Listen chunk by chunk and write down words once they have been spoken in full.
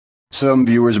Some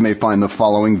viewers may find the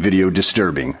following video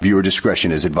disturbing. Viewer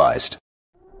discretion is advised.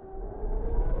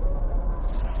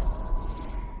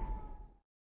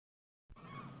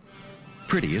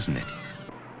 Pretty, isn't it?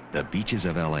 The beaches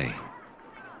of L.A.,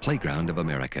 playground of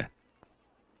America.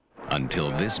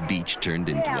 Until this beach turned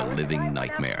into a living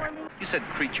nightmare. You said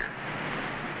creature.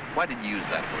 Why did you use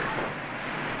that word?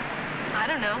 I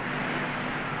don't know.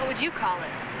 What would you call it?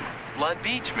 Blood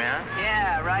Beach, man.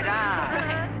 Yeah, right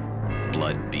on.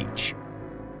 Blood Beach.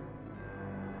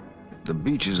 The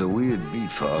beach is a weird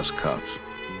beat for us cops.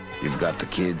 You've got the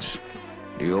kids,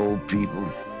 the old people,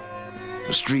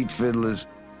 the street fiddlers,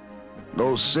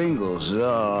 those singles,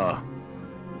 the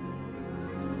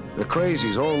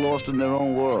crazies all lost in their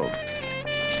own world.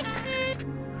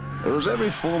 There was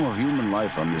every form of human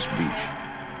life on this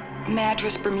beach.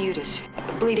 Madras Bermudas,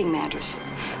 bleeding Madras.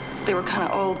 They were kind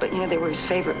of old, but, you know, they were his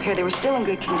favorite pair. They were still in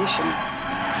good condition.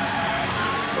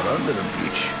 But under the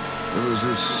beach, there was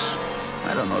this,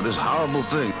 I don't know, this horrible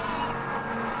thing.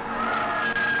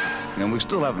 And we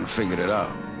still haven't figured it out.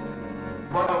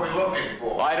 What are we looking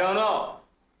for? I don't know.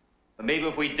 But maybe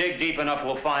if we dig deep enough,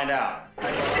 we'll find out.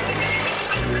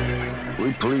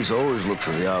 We police always look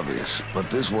for the obvious, but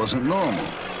this wasn't normal.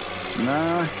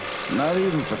 Nah, not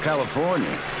even for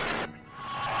California.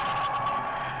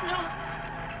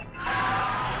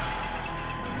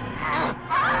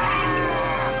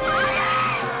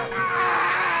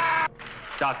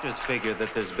 Doctors figure that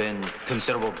there's been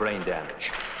considerable brain damage.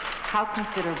 How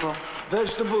considerable?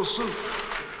 Vegetable soup.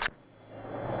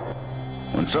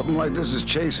 When something like this is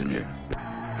chasing you,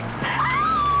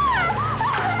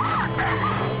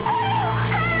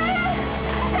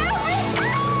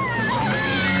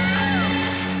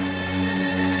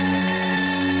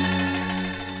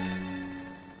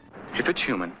 If it's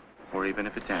human, or even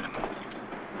if it's animal,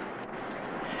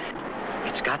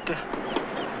 it's got to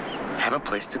have a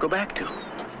place to go back to.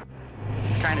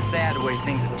 Kind of sad the way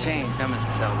things have changed, huh,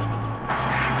 Mr. Sullivan?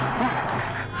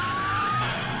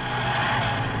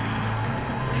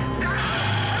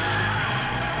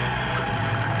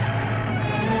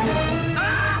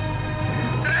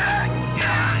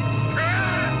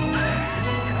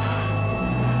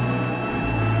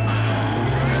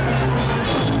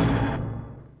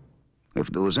 if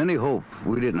there was any hope,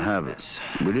 we didn't have it.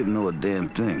 We didn't know a damn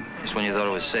thing. Just when you thought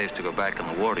it was safe to go back in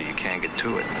the water, you can't get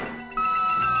to it.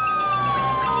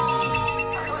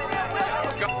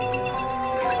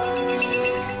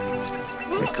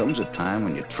 There comes a time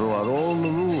when you throw out all the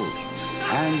rules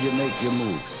and you make your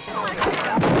move.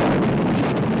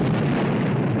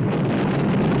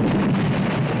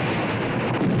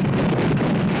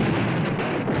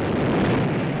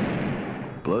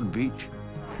 Blood Beach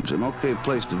is an okay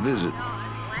place to visit,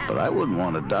 but I wouldn't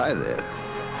want to die there.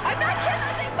 I'm not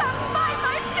kidding about my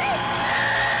feet!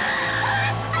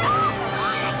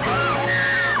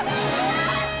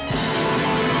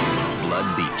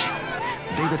 Blood Beach.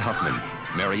 David Huffman,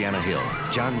 Mariana Hill,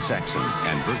 John Saxon,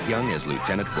 and Burt Young as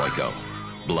Lieutenant Boyko.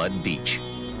 Blood Beach,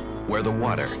 where the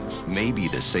water may be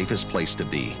the safest place to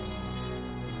be.